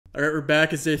Alright, we're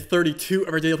back. It's day 32 of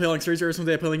our daily play along series. Every single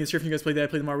day I play Link and Surf. You guys play today, I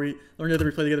play tomorrow. We learn together,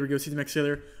 we play together, we go see the next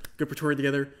together, go Pretoria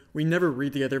together. We never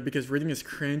read together because reading is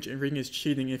cringe and reading is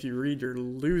cheating. If you read, you're a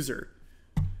loser.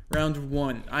 Round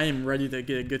 1. I am ready to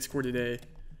get a good score today.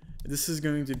 This is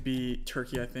going to be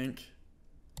Turkey, I think.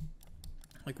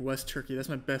 Like West Turkey. That's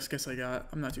my best guess I got.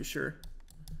 I'm not too sure.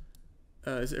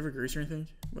 Is it ever Greece or anything?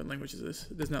 What language is this?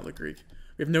 It does not look Greek.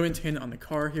 We have no antenna on the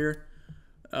car here.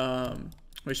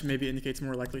 Which maybe indicates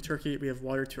more likely Turkey. We have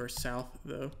water to our south,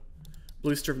 though.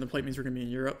 Blue stir from the plate means we're going to be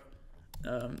in Europe.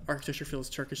 Architecture feels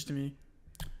Turkish to me.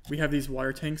 We have these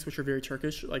water tanks, which are very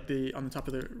Turkish, like on the top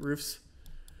of the roofs.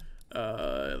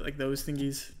 Like those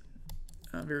thingies.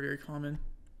 Very, very common.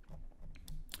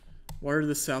 Water to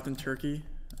the south in Turkey.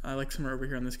 I like somewhere over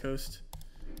here on this coast.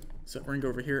 So we're going to go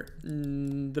over here.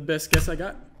 The best guess I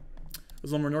got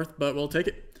was a little more north, but we'll take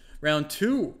it. Round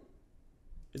 2.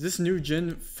 Is this new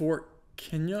gen for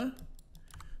Kenya?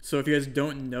 So if you guys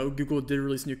don't know, Google did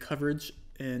release new coverage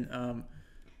in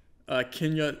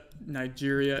Kenya,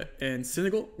 Nigeria, and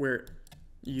Senegal, where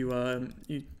you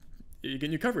get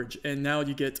new coverage. And now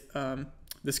you get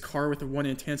this car with the one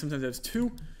antenna. Sometimes it has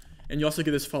two, and you also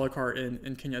get this follow car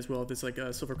in Kenya as well. This like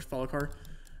a silver follow car.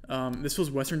 This feels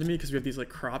western to me because we have these like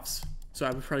crops. So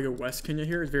I would probably go West Kenya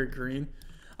here. It's very green.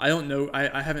 I don't know.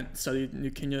 I haven't studied New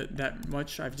Kenya that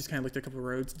much. I've just kind of looked at a couple of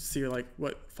roads to see like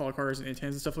what follow cars and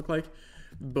antennas and stuff look like.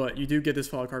 But you do get this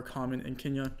follow car common in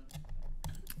Kenya,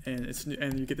 and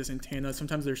you get this antenna.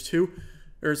 Sometimes there's two,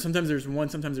 or sometimes there's one.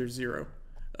 Sometimes there's zero.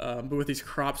 But with these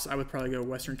crops, I would probably go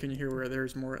Western Kenya here, where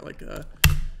there's more like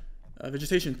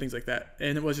vegetation, things like that.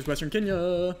 And it was just Western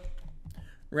Kenya.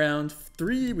 Round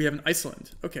 3, we have an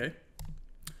Iceland. Okay.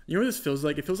 You know what this feels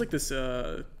like? It feels like this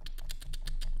over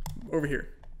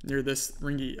here, near this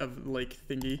ringy of lake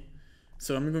thingy.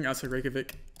 So I'm going outside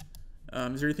Reykjavik.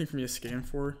 Is there anything for me to scan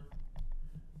for?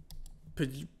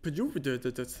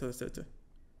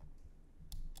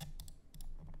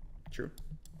 True.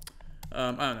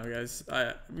 I don't know, guys.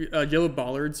 Yellow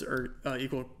bollards are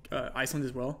equal Iceland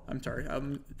as well. I'm sorry. I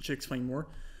should explain more.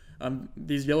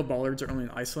 These yellow bollards are only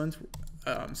in Iceland,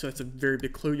 so that's a very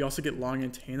big clue. You also get long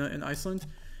antenna in Iceland.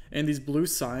 And these blue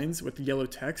signs with the yellow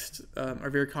text are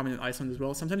very common in Iceland as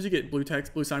well. Sometimes you get blue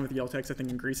sign with yellow text, I think,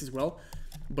 in Greece as well.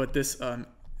 But this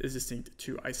is distinct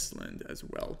to Iceland as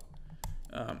well.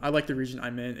 I like the region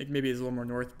I'm in. It maybe is a little more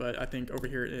north, but I think over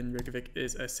here in Reykjavik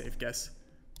is a safe guess.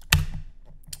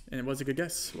 And it was a good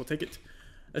guess. We'll take it.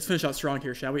 Let's finish out strong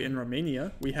here, shall we? In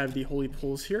Romania, we have the holy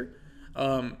pools here,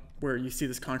 where you see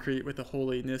this concrete with the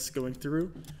holiness going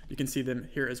through. You can see them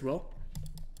here as well.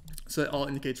 So that all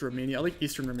indicates Romania. I like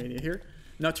eastern Romania here.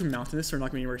 Not too mountainous, so we're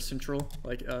not going to be anywhere central.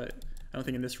 Like, I don't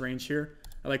think in this range here.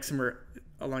 I like somewhere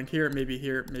along here, maybe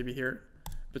here, maybe here.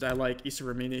 But I like eastern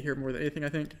Romania here more than anything, I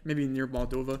think. Maybe near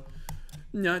Moldova.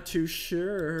 Not too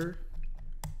sure.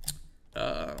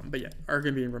 But yeah, are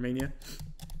going to be in Romania.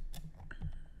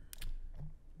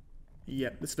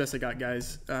 Yeah, that's the best I got,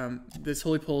 guys. This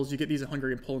holy poles, you get these in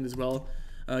Hungary and Poland as well.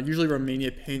 Usually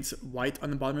Romania paints white on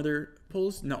the bottom of their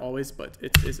poles. Not always, but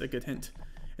it is a good hint.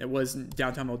 It was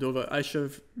downtown Moldova. I should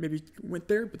have maybe went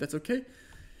there, but that's okay.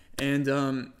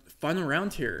 And final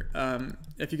round here.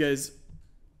 If you guys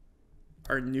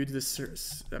are new to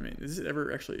this, I mean, is it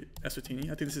ever actually Eswatini?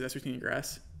 I think this is Eswatini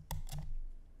grass.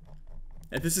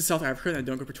 If this is South Africa and I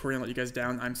don't go Pretoria and let you guys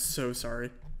down, I'm so sorry.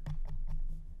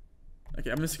 Okay,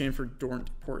 I'm going to scan for Dornt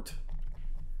Port.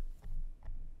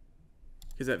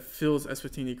 Because that feels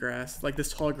Eswatini grass. Like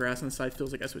this tall grass on the side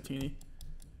feels like Eswatini.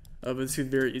 But this could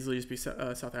very easily just be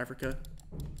South Africa.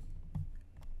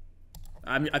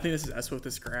 I mean, I think this is Eswa with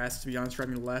this grass, to be honest,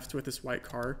 driving left with this white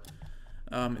car.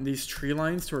 And these tree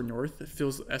lines to our north, it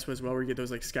feels Eswa as well, where you get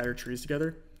those like scattered trees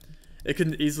together. It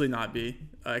could easily not be.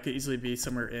 It could easily be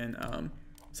somewhere in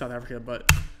South Africa, but...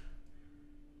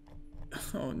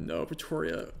 Oh no,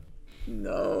 Pretoria.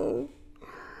 No.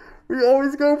 We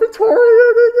always go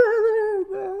Pretoria together.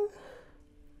 No.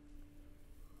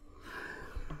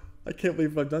 I can't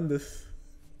believe I've done this.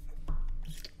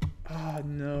 Oh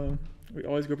no. We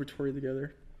always go Pretoria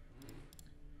together.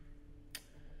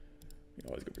 We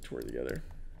always go Pretoria together.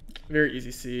 Very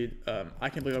easy seed. I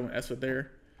can't believe I went Eswa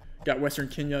there. Got Western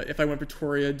Kenya. If I went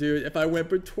Pretoria, dude. If I went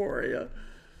Pretoria.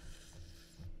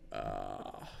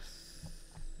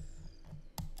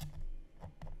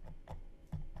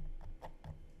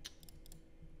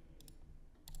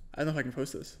 I don't know if I can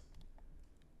post this.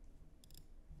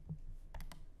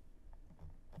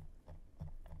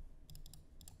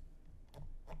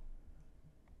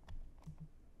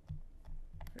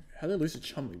 How did I lose to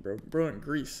Chumley, bro? Bro in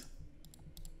Greece.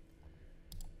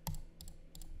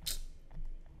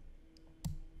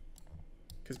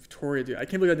 Because Pretoria, dude. I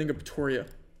can't believe I didn't go Pretoria.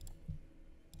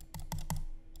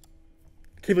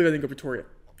 Can't believe I didn't go Pretoria.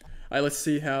 Alright, let's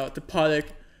see how Topodic.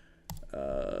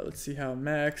 Let's see how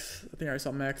Max. I think I already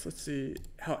saw Max. Let's see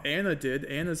how Anna did.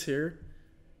 Anna's here.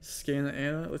 Scan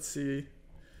Anna. Let's see.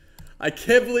 I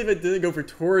can't believe I didn't go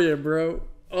Pretoria, bro.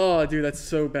 Oh, dude, that's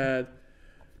so bad.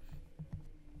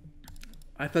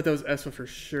 I thought that was Espa for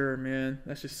sure, man.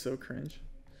 That's just so cringe.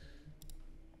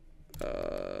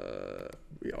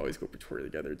 We always go Pretoria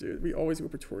together, dude. We always go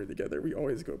Pretoria together. We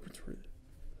always go Pretoria.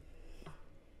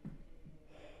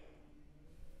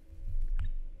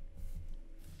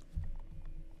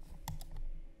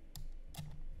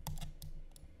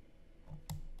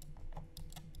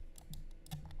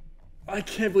 I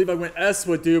can't believe I went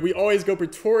Espa, dude. We always go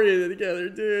Pretoria together,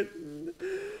 dude.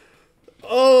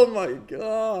 Oh my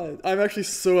god. I'm actually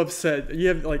so upset. You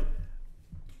have like...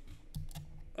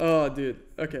 Oh, dude.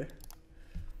 Okay.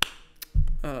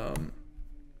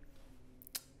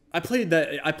 I played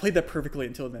that perfectly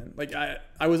until then. Like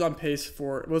I was on pace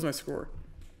for... What was my score?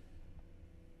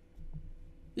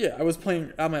 Yeah, I was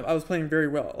playing very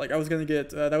well. Like I was going to get...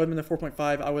 that would have been a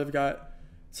 4.5. I would have got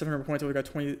 700 points. I would have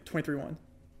got 23-1. 23-1.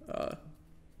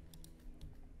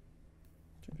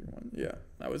 Yeah.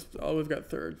 I would have got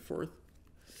third, fourth.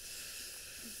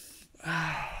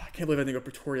 I can't believe I didn't go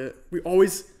Pretoria. We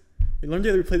learn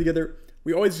together, we play together.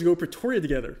 We always go Pretoria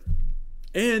together.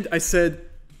 And I said,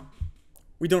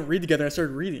 we don't read together. I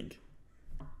started reading.